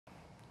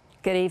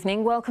Good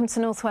evening. Welcome to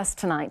North West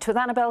Tonight with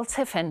Annabelle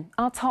Tiffin.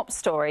 Our top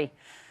story.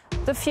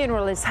 The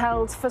funeral is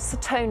held for Sir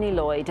Tony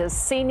Lloyd as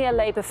senior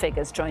Labour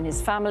figures join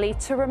his family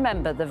to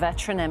remember the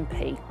veteran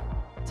MP.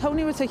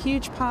 Tony was a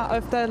huge part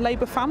of the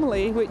Labour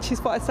family, which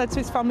is what I said to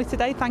his family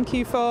today. Thank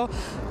you for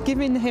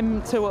giving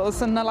him to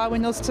us and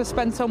allowing us to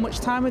spend so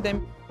much time with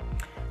him.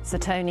 Sir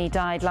Tony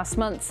died last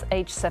month,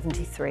 aged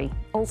 73.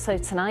 Also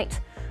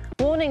tonight,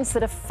 warnings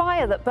that a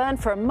fire that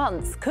burned for a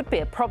month could be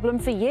a problem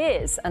for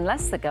years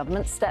unless the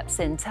government steps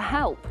in to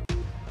help.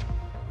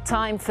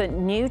 Time for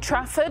New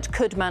Trafford.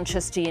 Could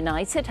Manchester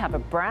United have a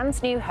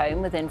brand new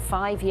home within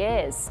 5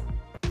 years?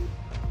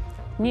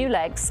 New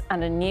legs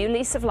and a new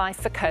lease of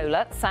life for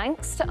Kohler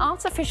thanks to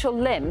artificial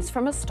limbs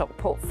from a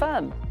Stockport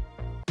firm.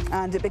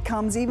 And it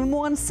becomes even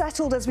more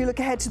unsettled as we look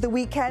ahead to the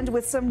weekend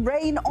with some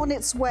rain on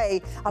its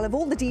way. I'll have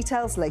all the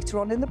details later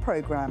on in the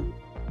programme.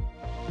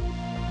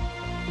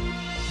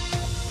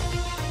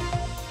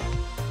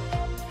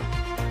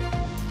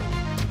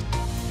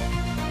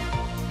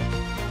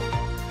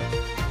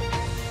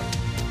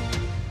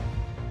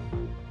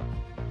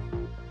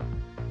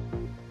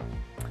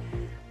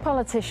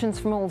 Politicians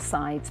from all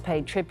sides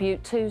paid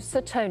tribute to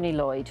Sir Tony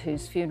Lloyd,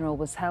 whose funeral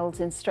was held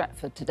in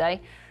Stretford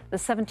today. The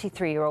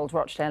 73-year-old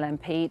Rochdale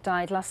MP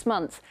died last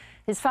month.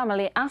 His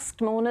family asked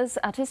mourners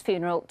at his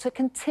funeral to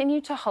continue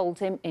to hold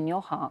him in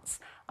your hearts.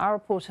 Our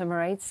reporter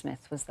Mairead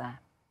Smith was there.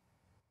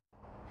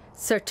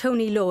 Sir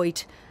Tony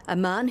Lloyd, a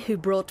man who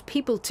brought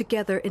people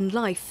together in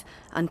life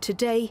and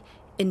today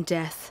in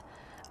death.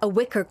 A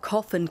wicker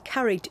coffin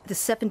carried the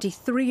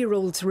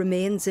 73-year-old's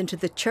remains into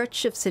the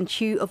Church of St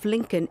Hugh of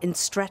Lincoln in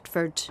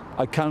Stretford.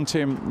 I count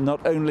him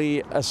not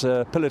only as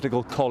a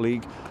political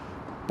colleague,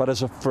 but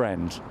as a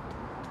friend.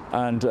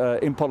 And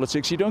in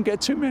politics, you don't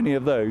get too many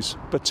of those,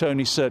 but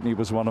Tony certainly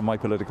was one of my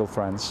political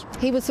friends.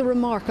 He was a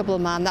remarkable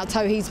man. That's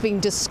how he's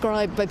been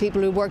described by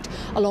people who worked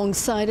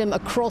alongside him,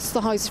 across the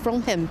house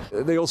from him.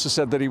 They also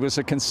said that he was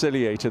a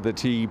conciliator,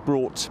 that he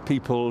brought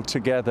people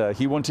together.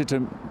 He wanted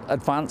to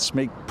advance,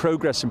 make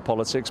progress in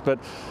politics, but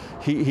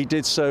he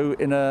did so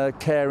in a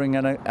caring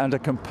and a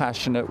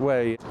compassionate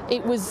way.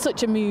 It was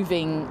such a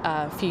moving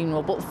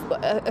funeral, but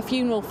a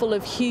funeral full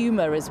of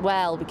humour as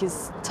well,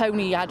 because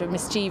Tony had a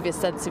mischievous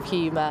sense of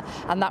humour,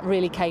 and that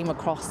really came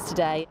across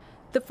today.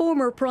 The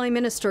former Prime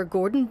Minister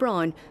Gordon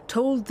Brown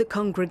told the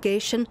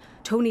congregation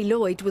Tony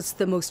Lloyd was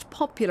the most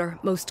popular,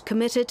 most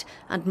committed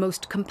and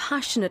most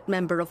compassionate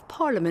member of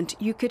Parliament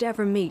you could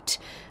ever meet.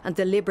 And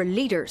the Labour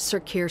leader,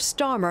 Sir Keir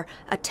Starmer,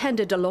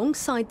 attended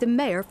alongside the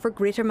Mayor for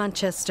Greater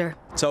Manchester.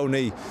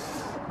 Tony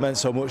meant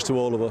so much to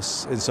all of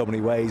us in so many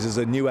ways. As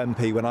a new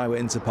MP, when I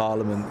went into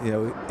Parliament,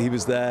 he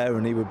was there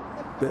and he would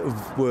bit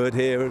of word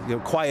here,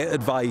 quiet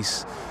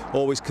advice,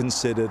 always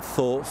considered,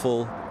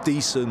 thoughtful,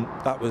 decent.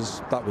 That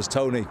was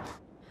Tony.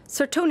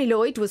 Sir Tony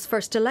Lloyd was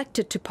first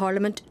elected to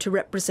Parliament to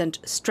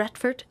represent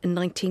Stretford in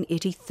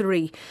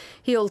 1983.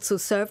 He also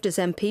served as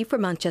MP for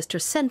Manchester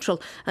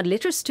Central and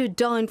later stood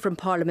down from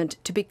Parliament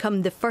to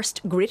become the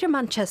first Greater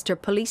Manchester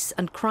Police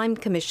and Crime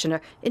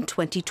Commissioner in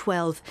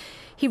 2012.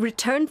 He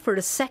returned for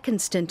a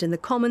second stint in the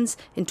Commons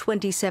in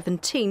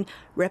 2017,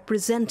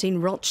 representing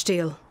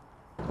Rochdale.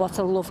 What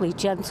a lovely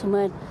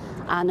gentleman,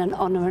 and an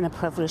honour and a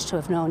privilege to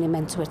have known him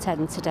and to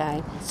attend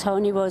today.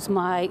 Tony was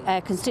my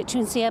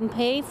constituency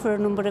MP for a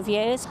number of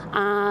years,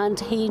 and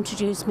he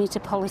introduced me to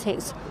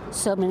politics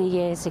so many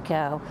years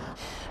ago.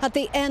 At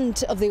the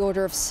end of the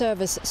order of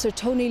service, Sir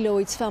Tony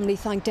Lloyd's family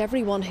thanked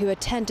everyone who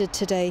attended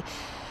today,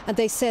 and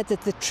they said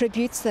that the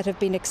tributes that have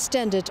been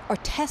extended are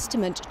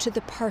testament to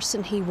the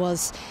person he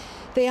was.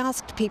 They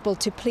asked people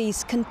to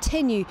please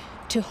continue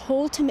to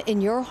hold him in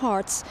your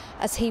hearts,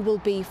 as he will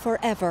be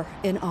forever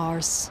in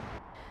ours.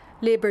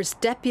 Labour's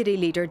deputy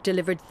leader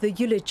delivered the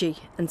eulogy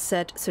and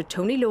said Sir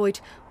Tony Lloyd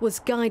was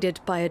guided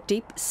by a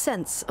deep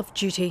sense of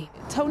duty.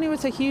 Tony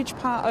was a huge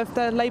part of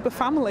the Labour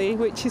family,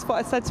 which is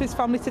what I said to his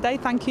family today.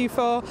 Thank you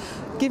for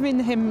giving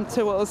him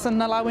to us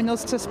and allowing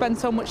us to spend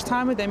so much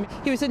time with him.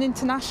 He was an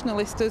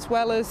internationalist as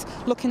well as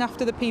looking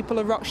after the people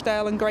of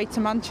Rochdale and Greater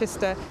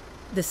Manchester.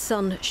 The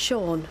sun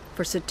shone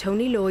for Sir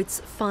Tony Lloyd's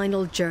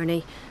final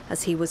journey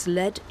as he was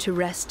led to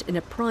rest in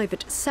a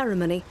private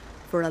ceremony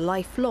for a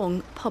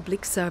lifelong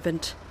public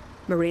servant.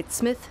 Mairead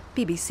Smith,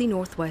 BBC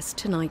North West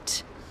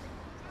Tonight.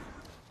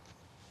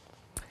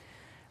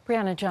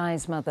 Brianna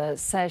Jai's mother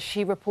says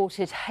she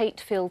reported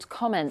hate-filled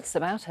comments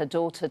about her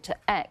daughter to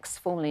X,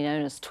 formerly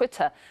known as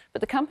Twitter,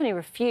 but the company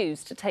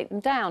refused to take them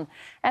down.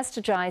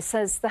 Esther Jai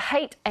says the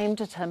hate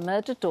aimed at her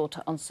murdered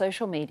daughter on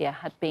social media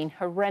had been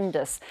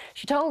horrendous.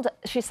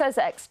 She says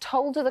X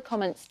told her the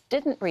comments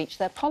didn't reach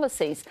their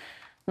policies.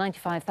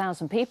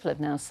 95,000 people have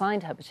now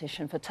signed her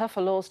petition for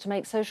tougher laws to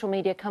make social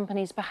media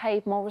companies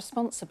behave more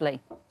responsibly.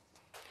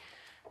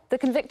 The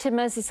convicted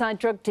Merseyside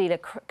drug dealer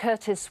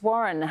Curtis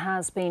Warren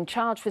has been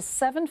charged with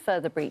 7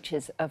 further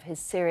breaches of his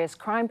serious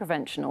crime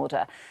prevention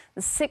order.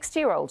 The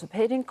 60-year-old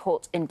appeared in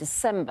court in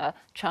December,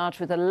 charged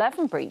with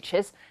 11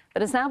 breaches,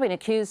 but has now been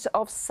accused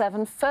of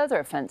 7 further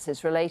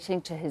offences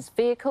relating to his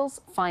vehicles,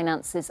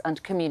 finances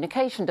and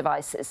communication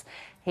devices.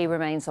 He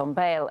remains on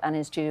bail and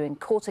is due in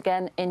court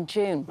again in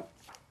June.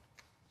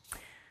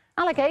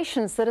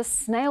 Allegations that a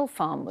snail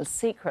farm was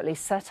secretly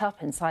set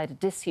up inside a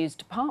disused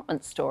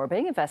department store are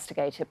being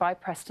investigated by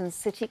Preston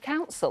City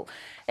Council.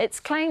 It's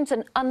claimed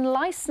an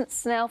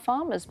unlicensed snail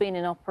farm has been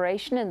in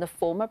operation in the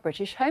former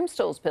British Home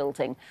Stores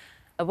building.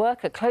 A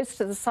worker close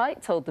to the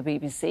site told the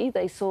BBC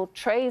they saw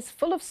trays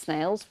full of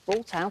snails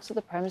brought out of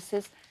the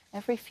premises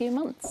every few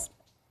months.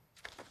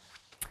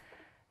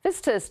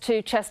 Visitors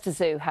to Chester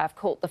Zoo have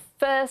caught the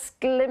first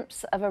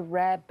glimpse of a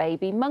rare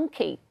baby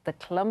monkey. The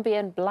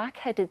Colombian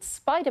black-headed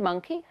spider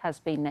monkey has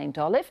been named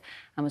Olive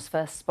and was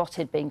first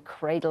spotted being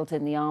cradled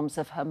in the arms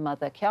of her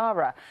mother,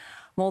 Chiara.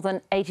 More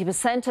than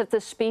 80% of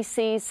the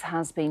species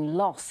has been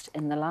lost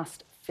in the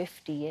last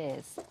 50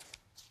 years.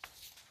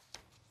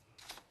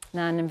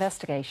 Now, an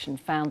investigation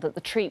found that the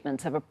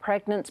treatment of a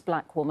pregnant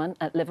black woman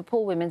at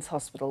Liverpool Women's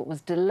Hospital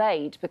was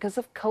delayed because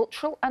of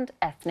cultural and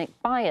ethnic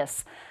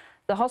bias.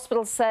 The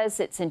hospital says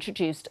it's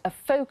introduced a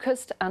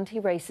focused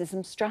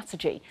anti-racism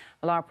strategy.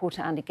 Well, our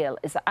reporter Andy Gill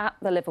is at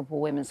the Liverpool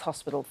Women's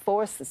Hospital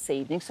for us this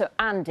evening. So,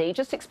 Andy,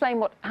 just explain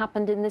what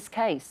happened in this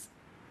case.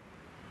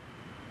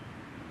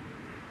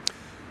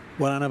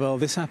 Well, Annabelle,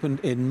 this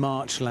happened in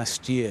March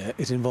last year.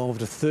 It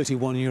involved a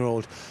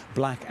 31-year-old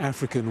black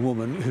African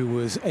woman who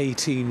was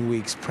 18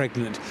 weeks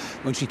pregnant.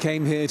 When she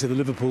came here to the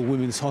Liverpool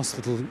Women's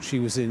Hospital, she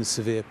was in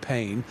severe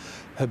pain.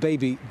 Her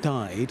baby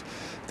died.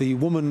 The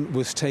woman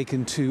was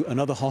taken to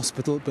another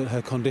hospital, but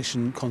her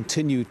condition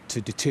continued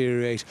to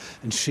deteriorate,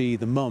 and she,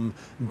 the mum,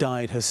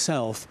 died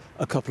herself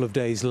a couple of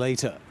days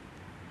later.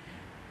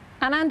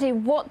 And Andy,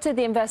 what did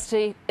the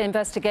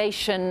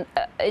investigation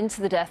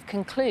into the death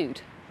conclude?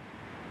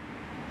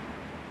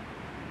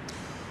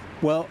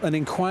 Well, an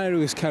inquiry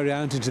was carried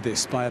out into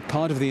this by a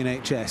part of the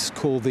NHS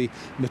called the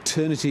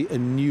Maternity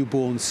and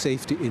Newborn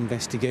Safety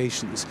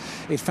Investigations.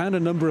 It found a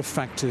number of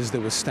factors. There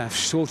were staff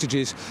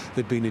shortages,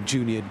 there'd been a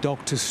junior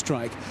doctor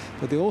strike,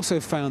 but they also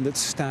found that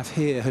staff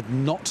here had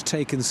not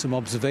taken some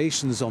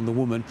observations on the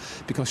woman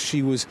because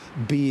she was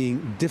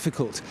being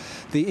difficult.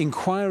 The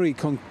inquiry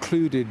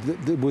concluded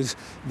that there was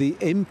the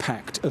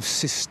impact of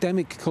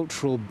systemic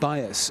cultural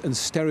bias and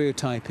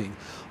stereotyping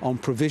on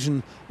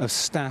provision of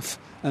staff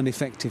and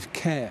effective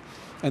care.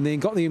 And they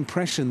got the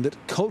impression that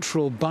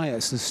cultural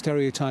bias and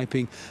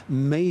stereotyping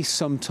may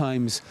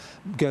sometimes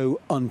go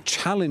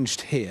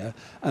unchallenged here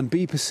and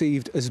be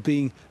perceived as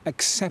being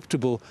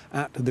acceptable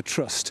at the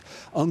trust.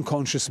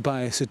 Unconscious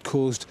bias had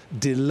caused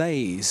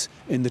delays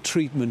in the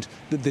treatment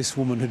that this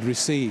woman had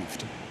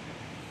received.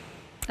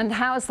 And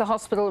how has the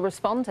hospital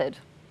responded?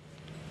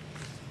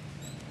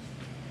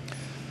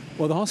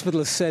 Well, the hospital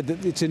has said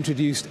that it's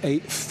introduced a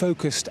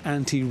focused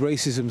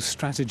anti-racism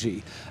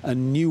strategy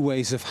and new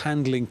ways of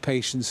handling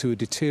patients who are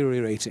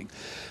deteriorating.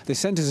 They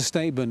sent us a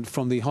statement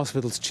from the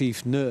hospital's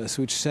chief nurse,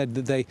 which said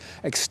that they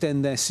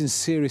extend their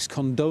sincerest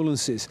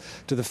condolences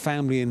to the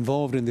family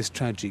involved in this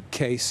tragic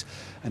case.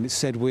 And it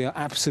said, we are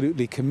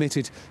absolutely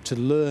committed to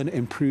learn,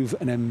 improve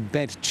and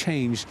embed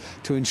change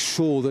to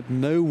ensure that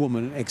no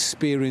woman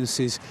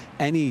experiences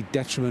any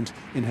detriment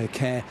in her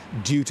care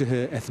due to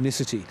her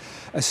ethnicity.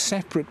 A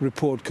separate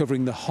report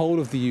covering the whole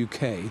of the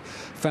UK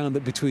found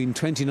that between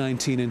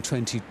 2019 and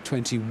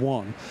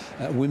 2021,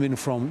 women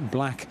from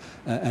black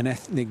and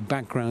ethnic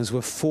backgrounds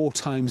were 4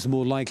 times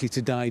more likely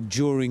to die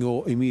during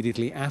or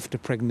immediately after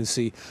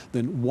pregnancy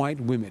than white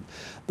women.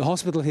 The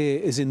hospital here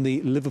is in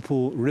the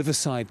Liverpool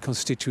Riverside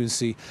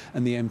constituency,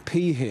 and the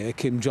MP here,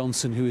 Kim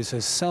Johnson, who is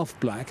herself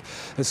black,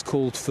 has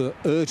called for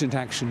urgent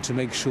action to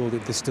make sure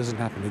that this doesn't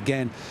happen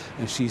again.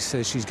 And she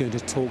says she's going to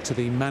talk to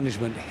the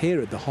management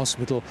here at the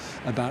hospital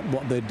about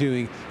what they're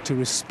doing to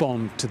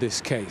respond to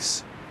this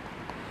case.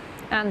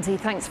 Andy,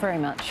 thanks very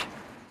much.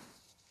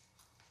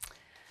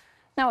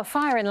 Now, a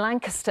fire in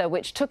Lancaster,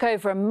 which took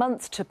over a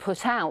month to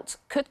put out,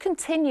 could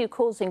continue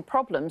causing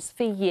problems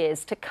for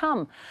years to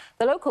come.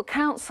 The local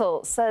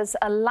council says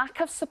a lack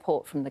of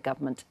support from the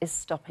government is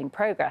stopping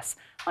progress.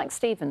 Mike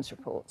Stevens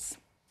reports.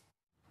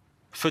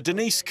 For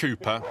Denise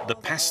Cooper, the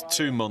past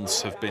 2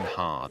 months have been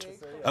hard.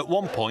 At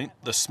one point,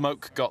 the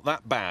smoke got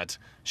that bad,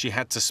 she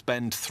had to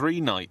spend 3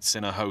 nights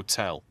in a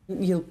hotel.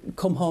 You'll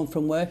come home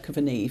from work of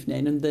an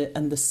evening and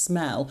the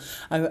smell.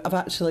 I've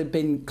actually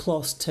been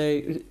close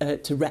to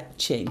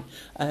retching.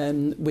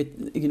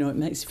 With, you know, it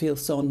makes you feel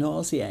so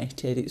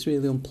nauseated. It's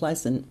really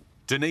unpleasant.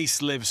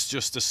 Denise lives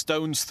just a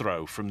stone's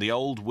throw from the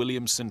old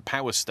Williamson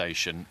power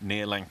station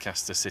near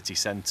Lancaster city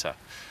centre.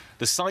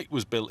 The site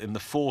was built in the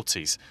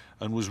 40s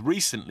and was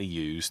recently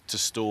used to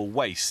store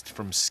waste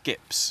from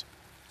skips.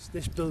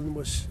 This building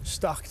was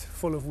stacked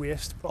full of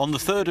waste. On the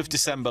 3rd of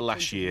December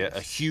last year, a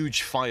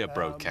huge fire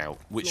broke out,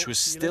 which was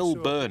still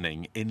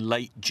burning in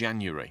late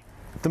January.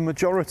 The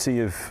majority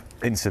of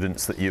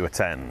incidents that you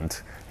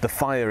attend, the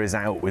fire is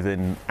out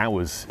within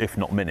hours, if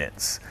not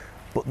minutes.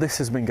 But this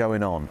has been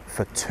going on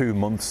for 2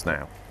 months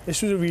now.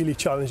 This was a really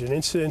challenging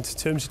incident in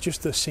terms of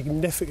just the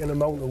significant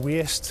amount of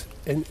waste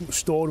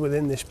stored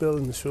within this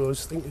building. So I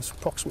think it's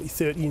approximately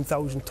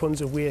 13,000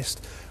 tonnes of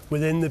waste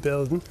within the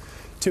building.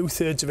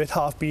 2/3 of it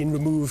have been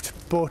removed,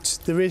 but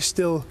there is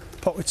still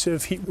pockets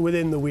of heat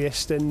within the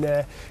waste,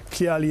 and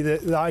clearly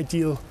the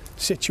ideal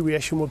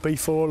situation would be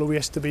for all the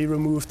waste to be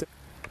removed.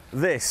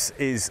 This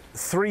is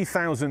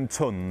 3,000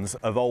 tonnes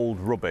of old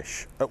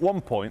rubbish. At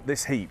one point,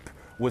 this heap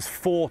was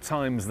 4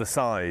 times the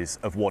size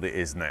of what it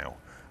is now.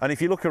 And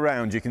if you look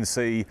around, you can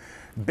see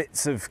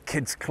bits of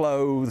kids'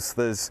 clothes,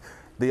 there's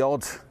the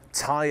odd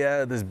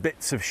tyre, there's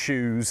bits of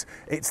shoes.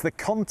 It's the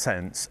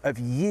contents of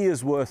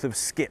years' worth of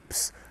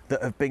skips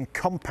that have been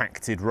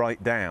compacted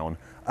right down,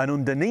 and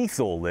underneath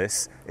all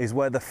this is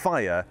where the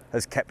fire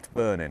has kept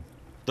burning.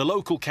 The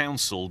local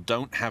council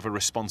don't have a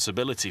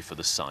responsibility for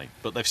the site,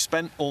 but they've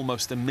spent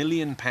almost £1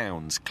 million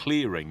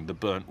clearing the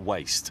burnt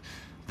waste.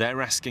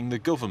 They're asking the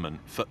government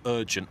for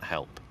urgent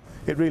help.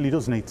 It really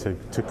does need to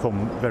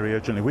come very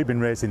urgently. We've been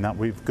raising that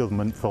with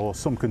government for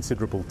some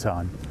considerable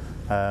time.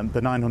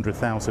 The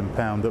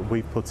 £900,000 that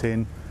we've put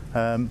in,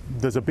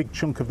 there's a big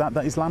chunk of that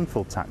is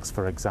landfill tax,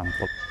 for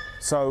example.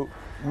 So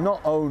not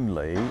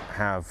only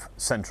have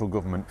central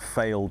government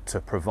failed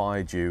to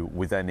provide you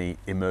with any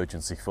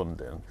emergency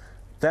funding,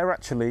 they're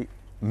actually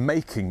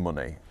making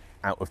money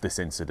out of this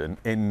incident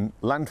in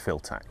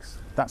landfill tax.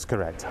 That's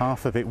correct.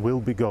 Half of it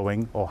will be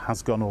going, or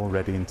has gone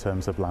already, in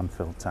terms of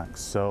landfill tax.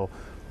 So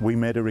we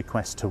made a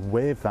request to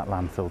waive that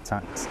landfill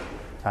tax,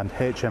 and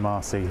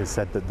HMRC has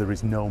said that there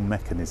is no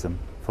mechanism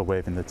for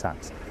waiving the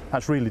tax.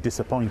 That's really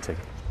disappointing.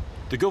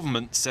 The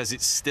government says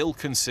it's still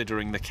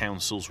considering the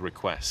council's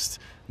request.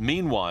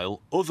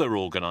 Meanwhile, other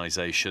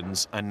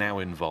organisations are now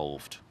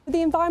involved.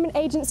 The Environment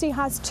Agency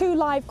has 2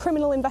 live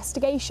criminal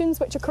investigations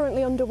which are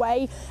currently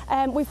underway.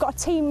 We've got a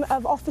team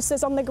of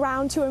officers on the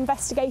ground who are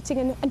investigating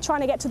and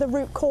trying to get to the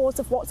root cause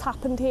of what's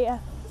happened here.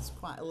 It's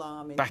quite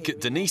alarming. Back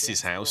at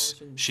Denise's house,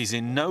 she's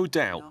in no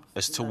doubt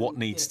as to what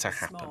needs to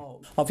happen.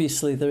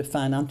 Obviously there are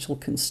financial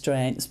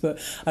constraints, but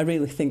I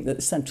really think that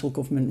the central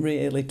government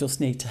really does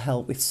need to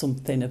help with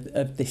something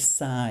of this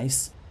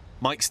size.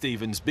 Mike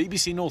Stevens,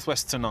 BBC North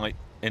West Tonight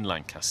in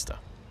Lancaster.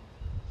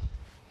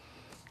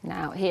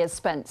 Now, he has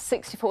spent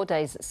 64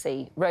 days at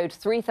sea, rowed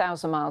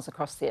 3,000 miles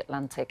across the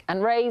Atlantic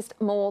and raised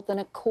more than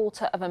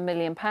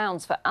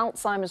 £250,000 for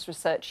Alzheimer's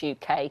Research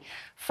UK.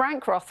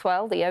 Frank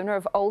Rothwell, the owner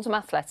of Oldham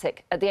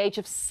Athletic, at the age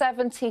of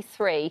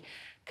 73,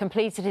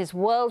 completed his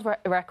world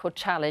record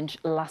challenge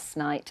last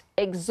night.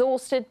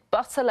 Exhausted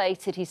but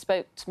elated, he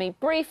spoke to me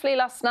briefly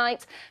last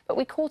night, but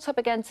we caught up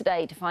again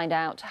today to find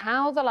out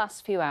how the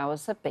last few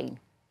hours have been.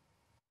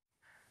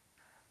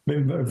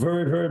 Been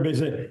very, very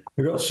busy.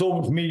 We've got so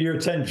much media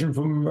attention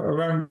from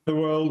around the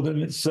world,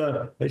 and it's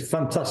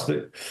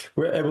fantastic.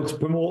 We're able to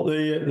promote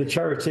the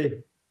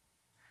charity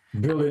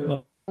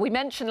brilliantly. We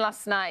mentioned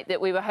last night that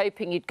we were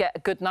hoping you'd get a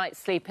good night's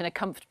sleep in a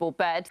comfortable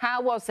bed.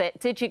 How was it?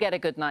 Did you get a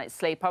good night's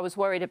sleep? I was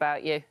worried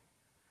about you.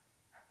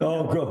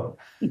 Oh, God.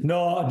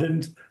 No, I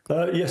didn't.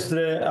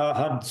 Yesterday,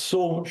 I had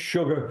so much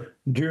sugar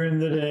during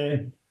the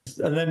day.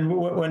 And then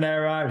when I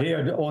arrived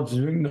here, I wanted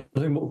to drink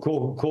nothing but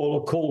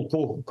Coca-Cola, cold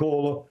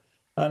Coca-Cola.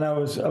 And I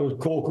was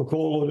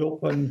Coca-Cola'd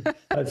up, and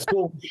I had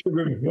so much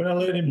sugar. When I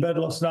laid in bed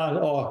last night,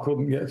 I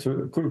couldn't get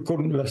to it,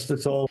 couldn't rest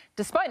at all.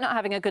 Despite not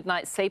having a good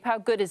night's sleep, how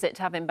good is it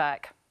to have him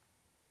back?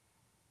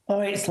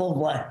 Oh, it's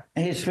lovely.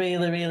 It's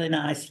really, really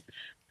nice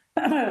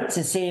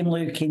to see him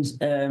looking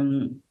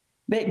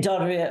bit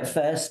doddery at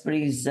first, but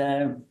he's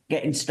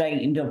getting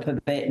straightened up a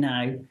bit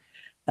now.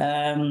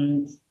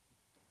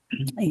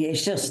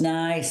 It's just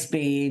nice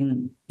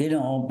being,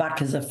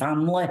 back as a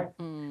family,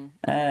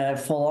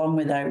 full on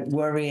without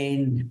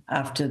worrying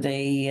after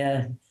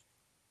the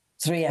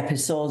 3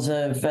 episodes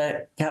of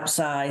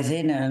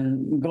capsizing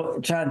and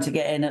trying to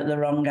get in at the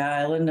wrong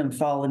island and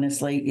falling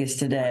asleep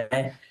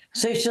yesterday.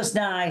 So it's just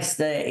nice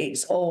that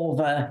it's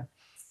over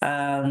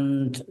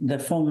and the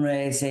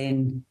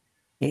fundraising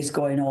is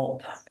going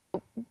up.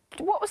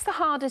 What was the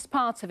hardest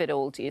part of it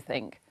all, do you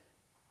think?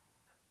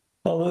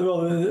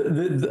 Well,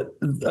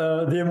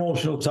 the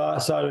emotional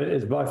side of it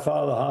is by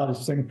far the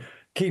hardest thing.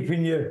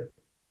 Keeping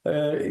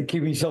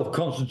yourself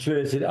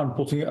concentrated and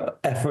putting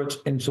effort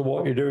into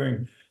what you're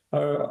doing,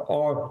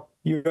 or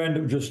you end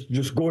up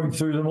just going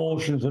through the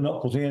motions and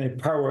not putting any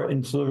power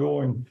into the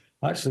rowing.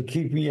 Actually,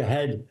 keeping your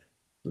head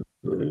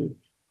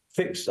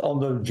fixed on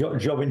the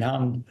job in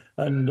hand,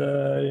 and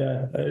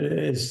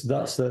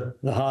that's the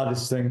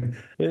hardest thing.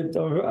 I'm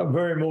a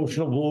very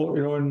emotional bloke,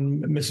 and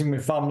missing my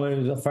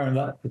family, I found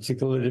that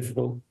particularly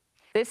difficult.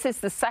 This is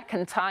the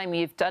second time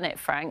you've done it,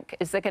 Frank.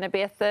 Is there going to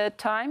be a third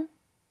time?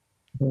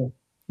 No,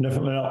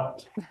 definitely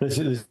not. This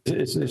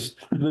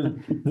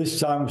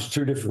time was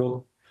too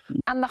difficult.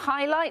 And the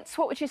highlights?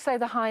 What would you say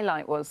the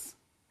highlight was?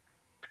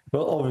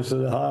 Well, obviously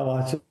the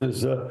highlight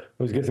was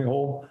getting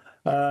home.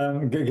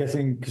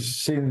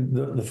 Seeing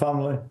the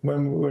family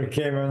when we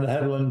came around the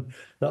headland.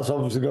 That's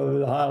obviously going to be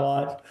the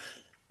highlight.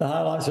 The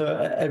highlights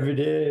are every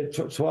day,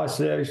 twice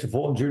a day. I used to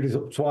phone Judith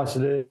up twice a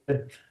day.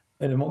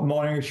 In the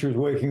morning she was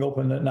waking up,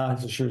 and at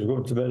night she was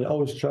going to bed. I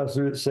always try to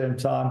do it at the same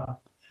time.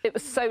 It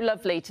was so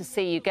lovely to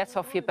see you get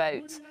off your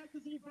boat,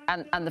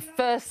 and the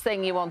first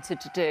thing you wanted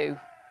to do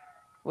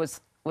was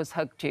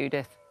hug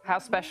Judith. How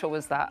special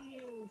was that?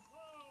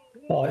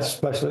 Oh, it's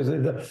special.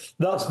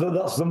 That's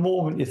the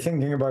moment you're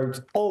thinking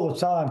about all the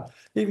time,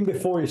 even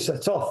before you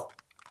set off.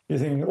 you're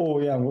thinking, oh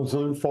yeah, I'm going to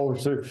look forward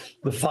to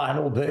the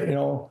final bit, you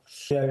know.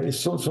 Yeah, it's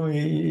something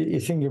you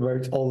think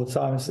about all the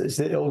time. It's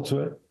the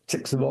ultimate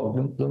ticks the box,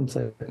 don't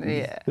it?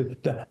 Yeah.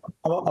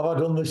 Have I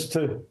done this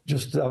to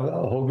just have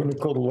a hug and a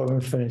cuddle when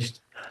we're finished?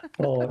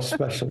 Oh, it's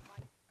special.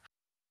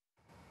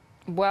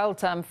 Well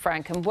done,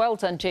 Frank, and well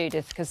done,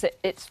 Judith, because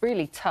it's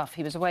really tough.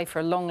 He was away for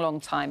a long,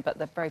 long time, but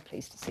they're very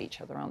pleased to see each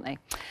other, aren't they?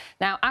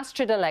 Now,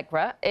 Astrid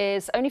Allegra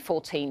is only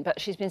 14, but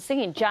she's been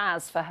singing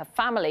jazz for her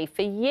family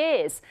for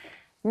years.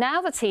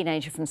 Now the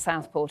teenager from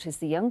Southport is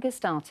the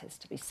youngest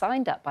artist to be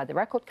signed up by the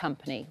record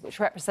company, which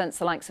represents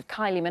the likes of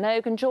Kylie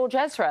Minogue and George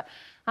Ezra.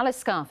 Alice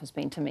Scarf has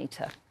been to meet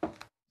her.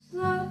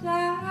 Slow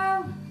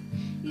down,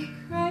 you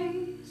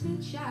crazy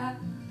child.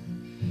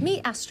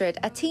 Meet Astrid,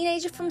 a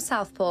teenager from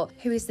Southport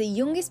who is the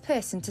youngest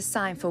person to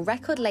sign for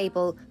record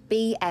label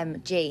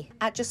BMG.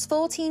 At just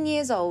 14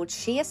 years old,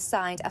 she has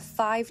signed a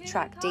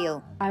 5-track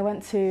deal. I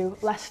went to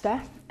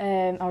Leicester.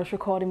 I was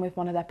recording with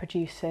one of their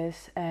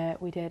producers.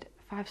 We did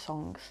 5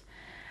 songs.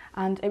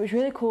 And it was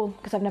really cool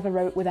because I've never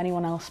wrote with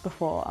anyone else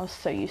before. I was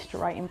so used to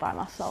writing by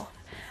myself.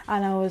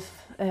 And I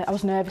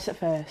was nervous at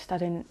first. I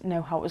didn't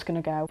know how it was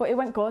going to go. But it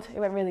went good. It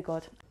went really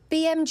good.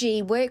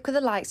 BMG worked with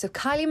the likes of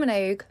Kylie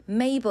Minogue,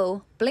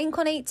 Mabel,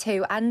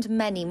 Blink-182 and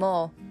many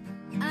more.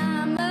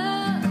 I'm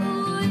a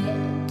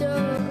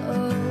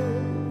widow.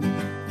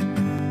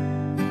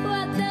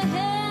 What the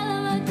hell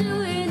am I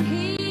doing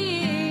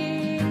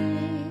here?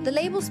 The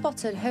label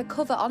spotted her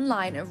cover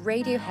online of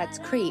Radiohead's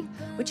Creep,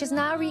 which has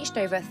now reached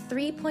over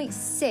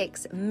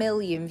 3.6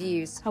 million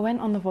views. I went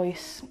on The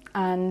Voice,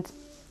 and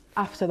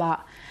after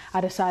that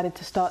I decided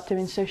to start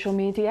doing social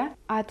media.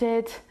 I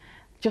did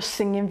just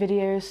singing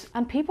videos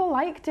and people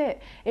liked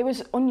it. It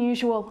was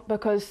unusual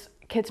because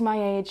kids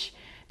my age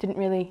didn't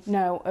really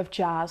know of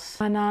jazz.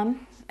 My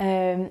nan,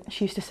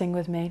 she used to sing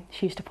with me.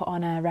 She used to put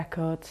on her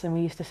records and we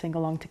used to sing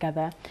along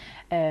together.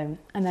 And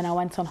then I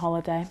went on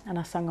holiday and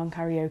I sang on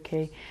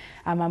karaoke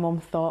and my mum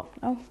thought,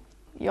 oh,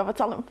 you have a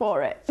talent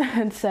for it.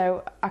 And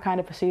so I kind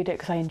of pursued it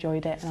because I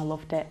enjoyed it and I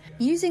loved it.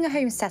 Using a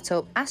home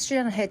setup, Astrid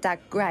and her dad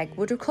Greg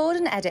would record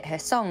and edit her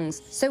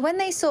songs. So when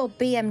they saw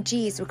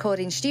BMG's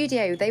recording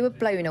studio, they were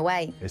blown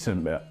away. It's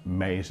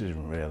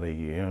amazing, really,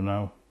 you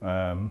know.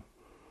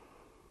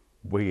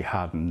 We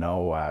had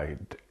no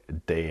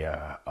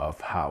idea of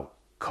how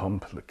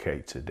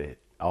complicated it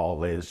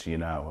all is, you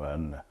know,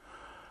 and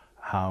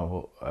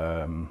how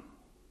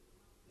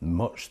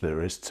much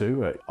there is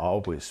to it.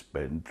 Always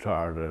been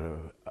trying to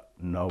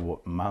know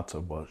what matter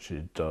what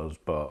she does,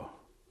 but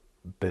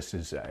this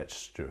is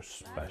extra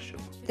special.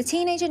 The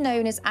teenager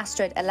known as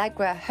Astrid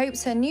Allegra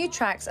hopes her new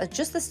tracks are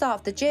just the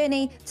start of the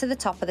journey to the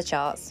top of the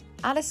charts.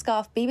 Alice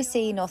Scarf,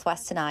 BBC North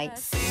West Tonight.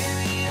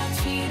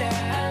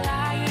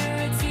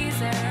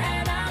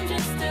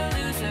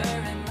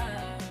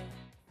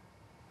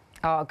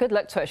 Oh, good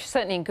luck to her. She's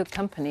certainly in good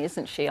company,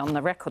 isn't she, on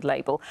the record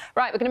label?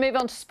 Right, we're going to move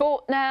on to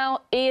sport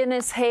now. Ian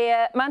is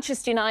here.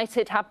 Manchester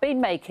United have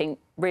been making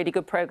really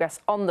good progress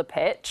on the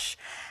pitch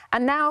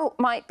and now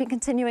might be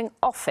continuing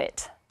off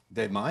it.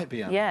 They might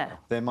be, Anna. Yeah.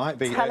 They might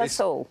be. Tell us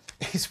all.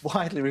 It's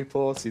widely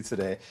reported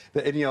today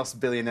that Ineos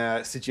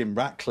billionaire Sir Jim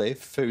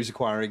Ratcliffe, who's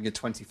acquiring a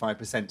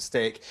 25%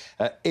 stake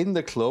in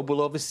the club, will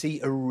oversee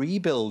a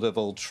rebuild of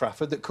Old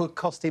Trafford that could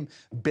cost him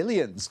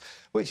billions,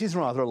 which is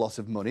rather a lot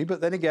of money.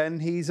 But then again,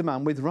 he's a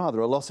man with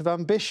rather a lot of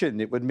ambition.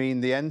 It would mean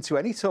the end to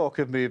any talk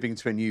of moving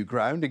to a new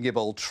ground and give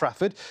Old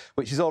Trafford,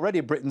 which is already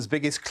Britain's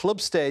biggest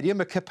club stadium,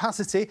 a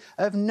capacity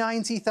of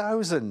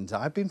 90,000.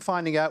 I've been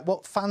finding out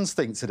what fans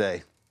think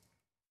today.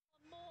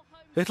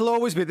 It'll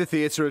always be the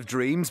theatre of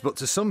dreams, but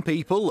to some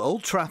people,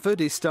 Old Trafford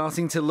is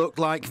starting to look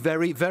like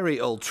very, very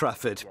Old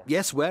Trafford.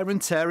 Yes, wear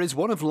and tear is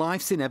one of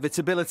life's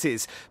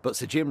inevitabilities, but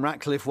Sir Jim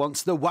Ratcliffe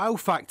wants the wow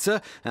factor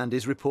and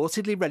is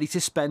reportedly ready to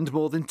spend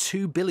more than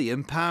 £2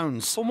 billion.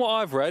 From what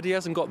I've read, he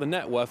hasn't got the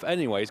net worth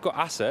anyway. He's got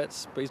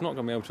assets, but he's not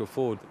going to be able to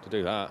afford to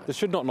do that. They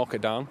should not knock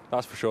it down,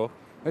 that's for sure.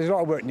 There's a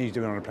lot of work needs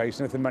doing on a place,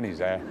 and if the money's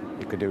there,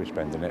 you could do with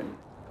spending it.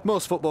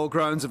 Most football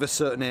grounds of a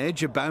certain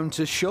age are bound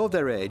to show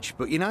their age,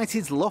 but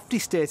United's lofty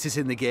status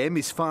in the game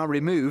is far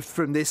removed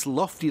from this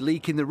lofty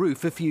leak in the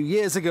roof a few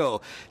years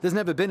ago. There's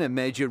never been a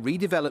major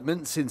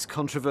redevelopment since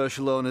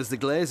controversial owners the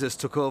Glazers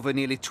took over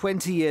nearly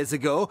 20 years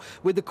ago,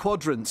 with the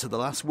quadrants of the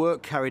last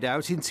work carried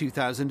out in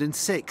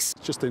 2006.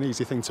 It's just an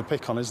easy thing to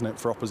pick on, isn't it,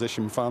 for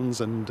opposition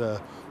fans and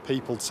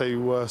people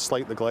to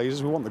slate the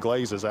Glazers. We want the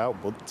Glazers out,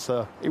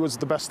 but it was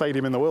the best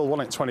stadium in the world,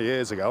 wasn't it, 20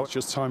 years ago? It's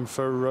just time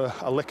for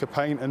a lick of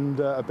paint and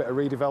a bit of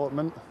redevelopment.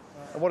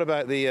 What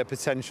about the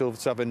potential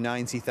to have a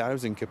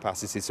 90,000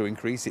 capacity, to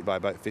increase it by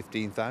about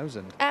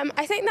 15,000?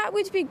 I think that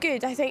would be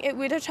good. I think it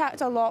would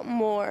attract a lot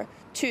more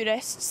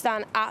tourists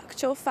than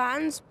actual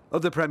fans.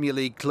 Other Premier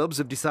League clubs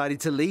have decided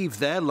to leave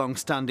their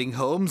long-standing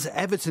homes.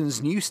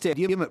 Everton's new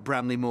stadium at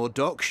Bramley-Moore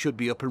Dock should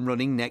be up and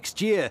running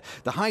next year.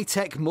 The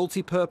high-tech,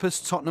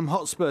 multi-purpose Tottenham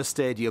Hotspur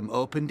Stadium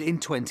opened in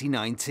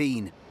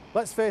 2019.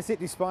 Let's face it,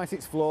 despite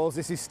its flaws,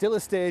 this is still a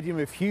stadium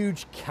of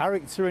huge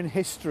character and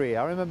history.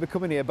 I remember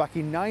coming here back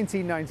in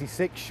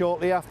 1996,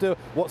 shortly after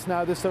what's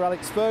now the Sir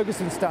Alex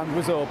Ferguson stand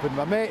was opened.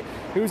 My mate,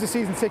 who was a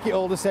season ticket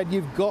holder, said,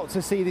 "You've got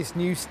to see this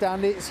new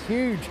stand, it's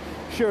huge."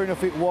 Sure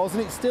enough it was,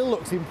 and it still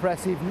looks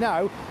impressive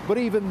now, but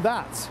even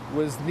that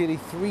was nearly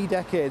 3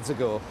 decades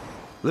ago.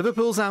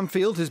 Liverpool's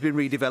Anfield has been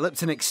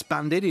redeveloped and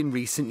expanded in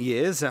recent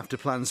years after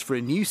plans for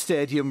a new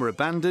stadium were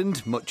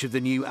abandoned. Much of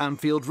the new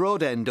Anfield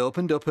Road end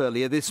opened up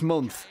earlier this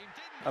month.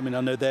 I mean,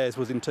 I know theirs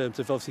was in terms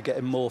of obviously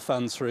getting more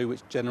fans through,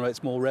 which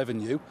generates more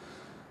revenue.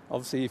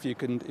 Obviously, if you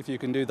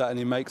can do that and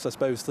it makes, I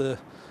suppose, the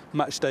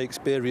matchday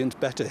experience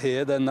better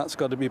here, then that's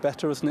got to be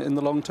better, isn't it, in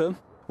the long term?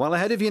 While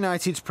ahead of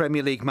United's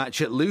Premier League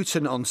match at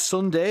Luton on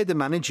Sunday, the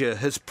manager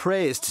has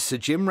praised Sir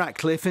Jim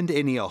Ratcliffe and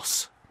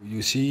Ineos.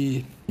 You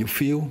see, you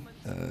feel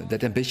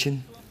that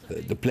ambition.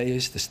 The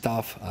players, the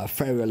staff are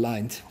very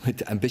aligned with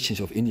the ambitions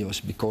of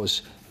Ineos,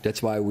 because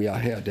that's why we are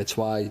here. That's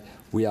why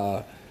we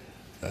are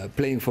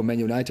playing for Man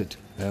United.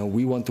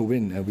 We want to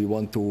win and we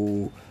want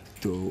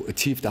to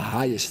achieve the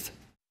highest.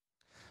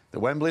 The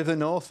Wembley of the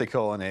North, they're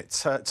calling it.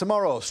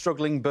 Tomorrow,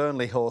 struggling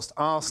Burnley host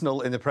Arsenal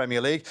in the Premier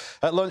League.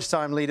 At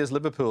lunchtime, leaders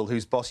Liverpool,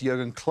 whose boss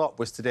Jurgen Klopp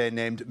was today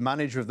named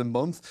Manager of the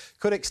Month,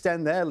 could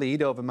extend their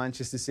lead over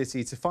Manchester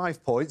City to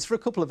 5 points for a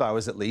couple of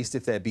hours at least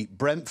if they beat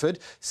Brentford.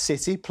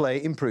 City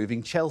play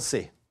improving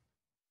Chelsea.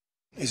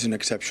 It's an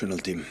exceptional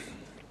team.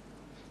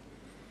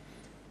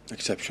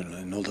 Exceptional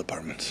in all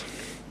departments.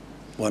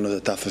 One of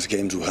the toughest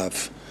games we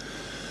have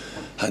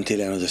until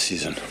the end of the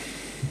season.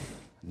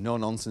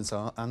 No-nonsense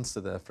answer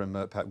there from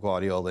Pep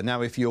Guardiola.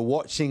 Now, if you're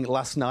watching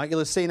last night, you'll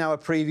have seen our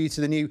preview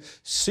to the new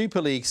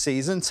Super League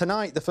season.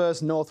 Tonight, the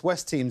first North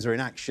West teams are in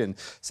action.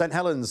 St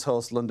Helens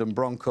host London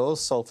Broncos,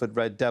 Salford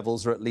Red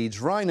Devils are at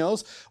Leeds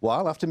Rhinos,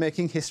 while after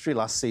making history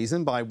last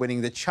season by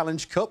winning the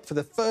Challenge Cup for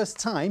the first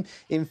time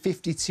in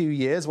 52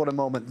 years, what a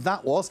moment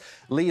that was,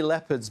 Lee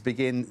Leopards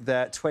begin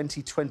their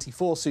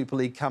 2024 Super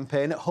League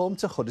campaign at home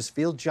to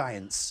Huddersfield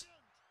Giants.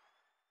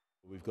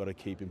 We've got to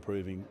keep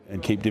improving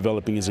and keep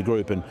developing as a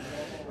group, and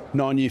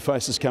 9 new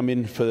faces come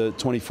in for the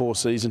 24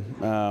 season.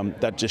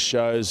 That just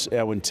shows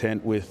our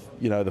intent with,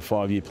 the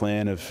 5-year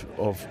plan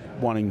of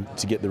wanting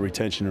to get the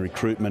retention and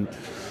recruitment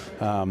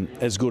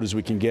as good as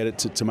we can get it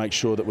to make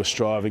sure that we're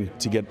striving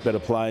to get better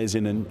players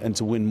in and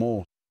to win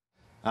more.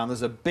 And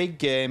there's a big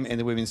game in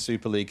the Women's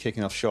Super League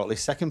kicking off shortly.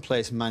 Second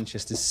place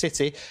Manchester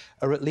City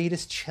are at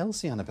leaders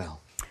Chelsea, Annabelle.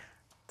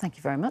 Thank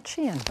you very much,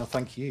 Ian. No,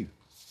 thank you.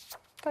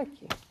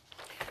 Thank you.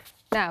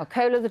 Now,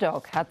 Kola the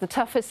dog had the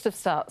toughest of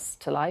starts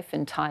to life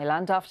in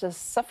Thailand. After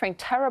suffering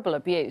terrible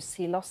abuse,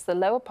 he lost the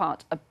lower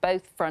part of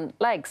both front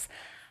legs.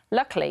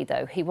 Luckily,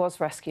 though, he was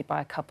rescued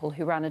by a couple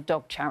who ran a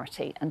dog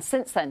charity. And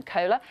since then,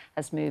 Kola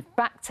has moved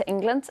back to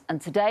England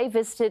and today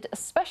visited a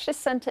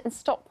specialist centre in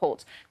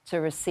Stockport to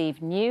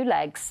receive new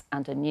legs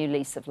and a new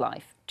lease of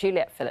life.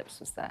 Juliet Phillips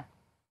was there.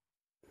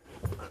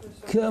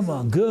 Come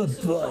on, good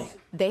boy.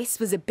 This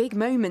was a big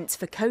moment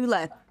for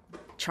Kola,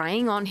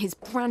 trying on his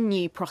brand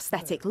new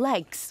prosthetic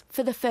legs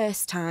for the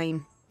first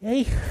time.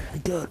 Hey,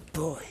 good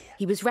boy.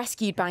 He was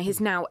rescued by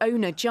his now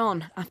owner,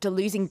 John, after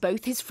losing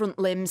both his front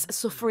limbs,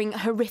 suffering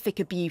horrific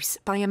abuse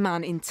by a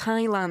man in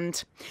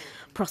Thailand.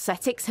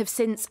 Prosthetics have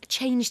since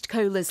changed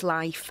Kola's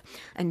life,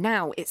 and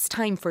now it's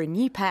time for a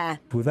new pair.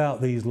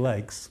 Without these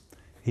legs,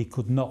 he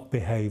could not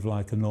behave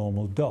like a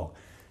normal dog.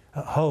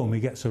 At home, he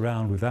gets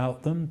around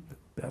without them.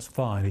 That's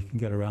fine. He can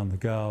get around the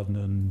garden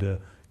and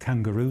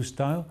kangaroo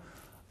style.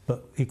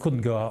 But he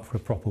couldn't go out for a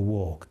proper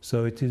walk.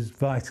 So it is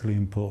vitally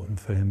important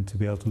for him to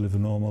be able to live a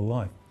normal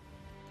life.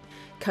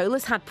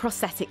 Kola's had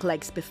prosthetic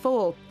legs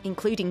before,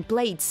 including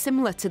blades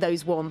similar to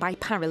those worn by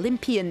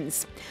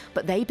Paralympians,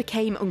 but they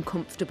became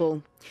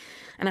uncomfortable.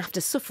 And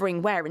after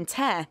suffering wear and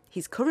tear,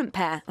 his current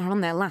pair are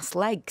on their last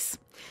legs.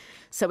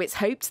 So it's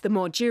hoped the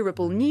more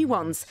durable new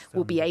ones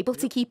will be able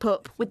to keep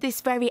up with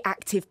this very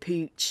active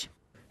pooch.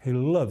 He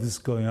loves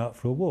going out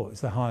for a walk.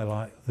 It's the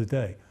highlight of the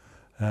day.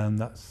 And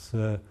that's...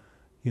 the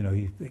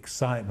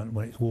excitement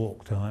when it's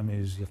walk time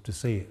is you have to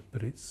see it,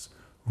 but it's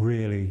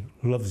really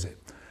loves it.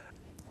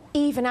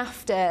 Even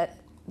after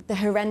the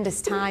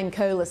horrendous time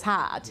Kola's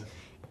had,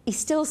 he's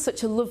still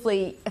such a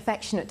lovely,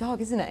 affectionate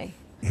dog, isn't he?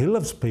 He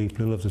loves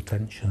people, he loves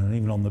attention, and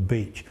even on the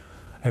beach,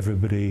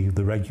 everybody,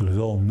 the regulars,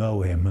 all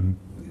know him,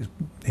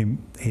 and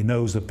he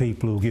knows the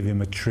people who give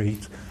him a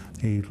treat.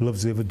 He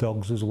loves the other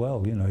dogs as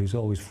well, he's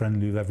always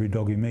friendly with every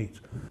dog he meets.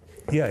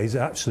 Yeah, he's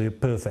actually a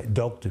perfect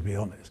dog, to be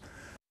honest.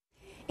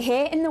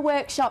 Here in the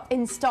workshop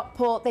in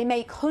Stockport, they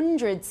make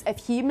hundreds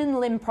of human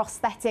limb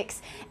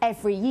prosthetics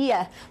every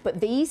year, but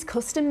these,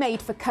 custom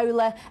made for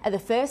Kola, are the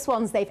first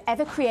ones they've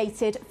ever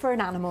created for an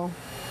animal.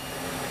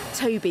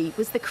 Toby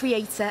was the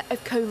creator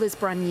of Kola's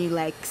brand new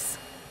legs.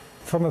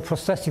 From a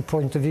prosthetic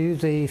point of view,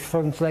 the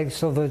front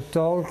legs of a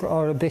dog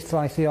are a bit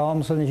like the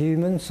arms on a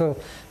human, so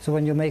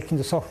when you're making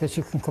the socket,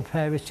 you can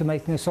compare it to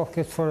making a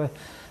socket for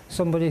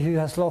somebody who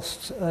has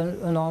lost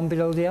an arm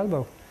below the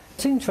elbow.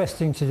 It's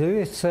interesting to do.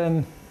 It's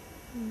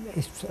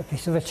a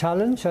bit of a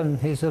challenge, and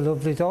he's a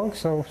lovely dog,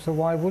 so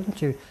why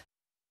wouldn't you?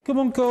 Come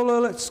on, Kola,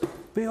 let's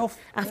Be off.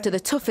 After the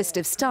toughest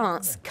of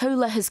starts,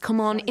 Kohler has come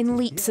on in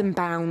leaps and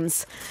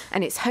bounds,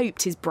 and it's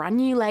hoped his brand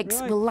new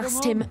legs will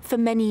last him for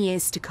many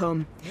years to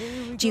come.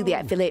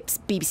 Juliet Phillips,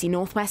 BBC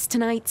North West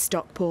Tonight,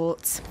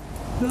 Stockport.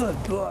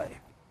 Good boy.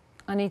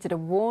 I needed a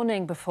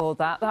warning before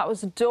that. That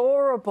was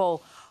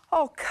adorable.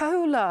 Oh,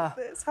 Kohler.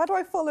 How do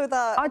I follow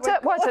that? I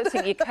don't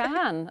think you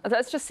can.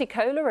 Let's just see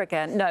Kohler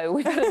again. No,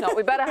 we better not.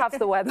 We better have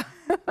the weather.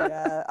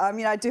 Yeah, I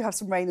mean, I do have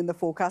some rain in the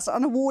forecast.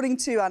 And a warning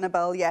too,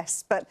 Annabelle,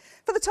 yes. But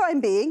for the time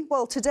being,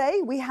 well,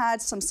 today we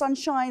had some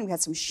sunshine, we had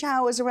some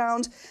showers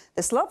around.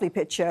 This lovely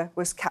picture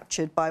was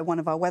captured by one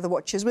of our weather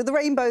watchers with the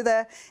rainbow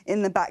there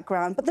in the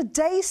background. But the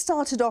day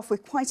started off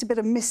with quite a bit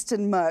of mist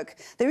and murk.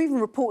 There are even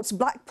reports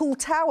Blackpool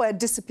Tower had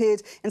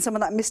disappeared in some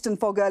of that mist and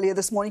fog earlier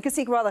this morning. You can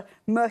see a rather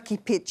murky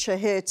picture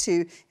here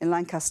too in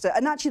Lancaster.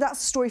 And actually, that's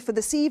the story for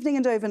this evening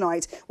and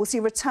overnight. We'll see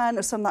a return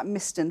of some of that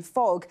mist and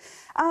fog.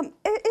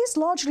 It is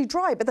largely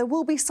dry, but there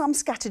will be some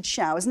scattered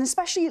showers, and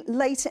especially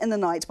later in the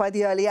night by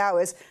the early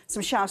hours,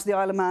 some showers to the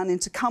Isle of Man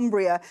into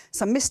Cumbria,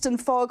 some mist and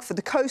fog for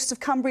the coast of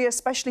Cumbria,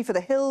 especially for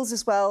the hills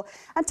as well,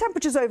 and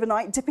temperatures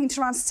overnight dipping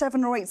to around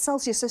 7 or 8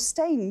 Celsius, so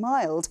staying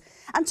mild.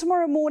 And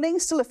tomorrow morning,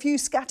 still a few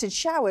scattered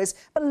showers,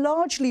 but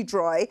largely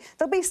dry.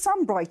 There'll be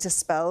some brighter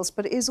spells,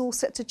 but it is all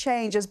set to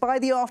change, as by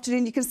the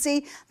afternoon you can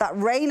see that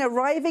rain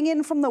arriving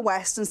in from the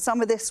west, and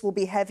some of this will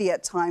be heavy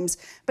at times,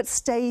 but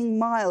staying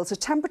mild. So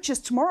temperatures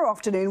tomorrow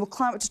afternoon will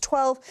climb up to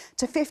 12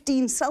 to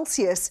 15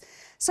 Celsius.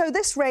 So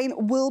this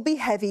rain will be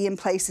heavy in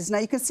places. Now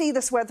you can see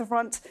this weather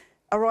front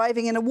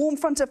arriving in a warm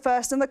front at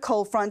first and the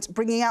cold front,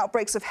 bringing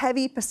outbreaks of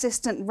heavy,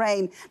 persistent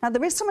rain. Now,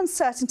 there is some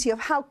uncertainty of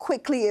how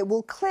quickly it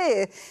will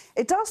clear.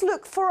 It does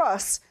look for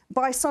us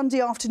by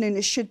Sunday afternoon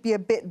it should be a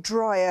bit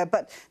drier,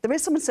 but there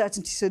is some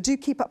uncertainty, so do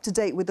keep up to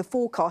date with the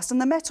forecast.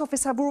 And the Met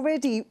Office have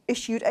already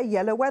issued a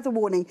yellow weather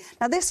warning.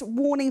 Now, this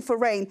warning for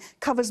rain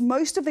covers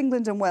most of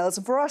England and Wales,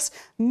 and for us,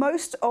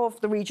 most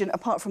of the region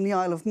apart from the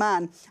Isle of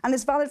Man. And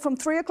it's valid from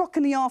 3 o'clock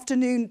in the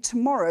afternoon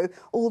tomorrow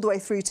all the way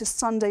through to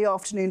Sunday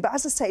afternoon. But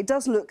as I say, it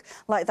does look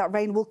like that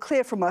rain will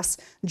clear from us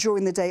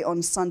during the day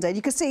on Sunday. And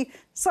you can see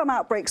some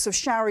outbreaks of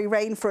showery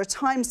rain for a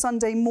time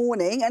Sunday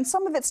morning, and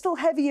some of it still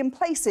heavy in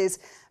places.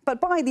 But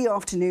by the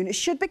afternoon, it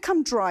should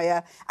become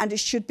drier and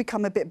it should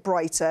become a bit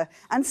brighter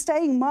and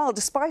staying mild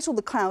despite all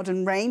the cloud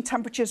and rain,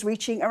 temperatures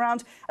reaching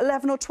around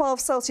 11 or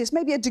 12 Celsius,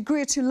 maybe a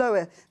degree or two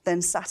lower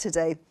than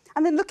Saturday.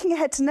 And then looking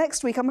ahead to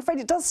next week, I'm afraid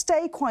it does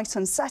stay quite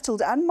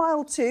unsettled and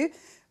mild too.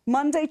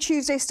 Monday,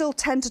 Tuesday, still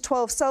 10 to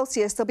 12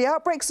 Celsius. There'll be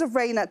outbreaks of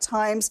rain at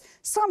times,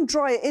 some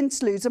drier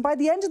interludes, and by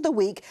the end of the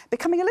week,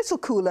 becoming a little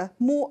cooler,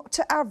 more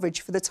to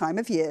average for the time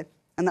of year.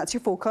 And that's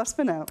your forecast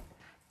for now.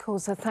 Cool,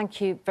 so thank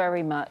you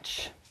very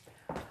much.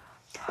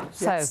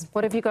 So, Yes.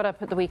 what have you got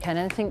up at the weekend?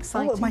 Anything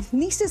exciting? Oh, my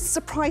niece's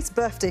surprise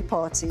birthday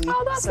party.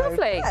 Oh, that's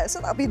lovely. Yeah,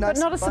 so that'll be nice. But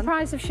not a and fun.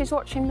 surprise if she's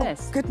watching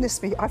this. Oh,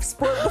 goodness me, I've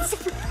spoiled the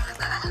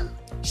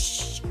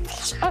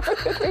surprise. Have a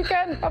good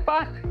weekend.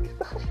 Bye-bye.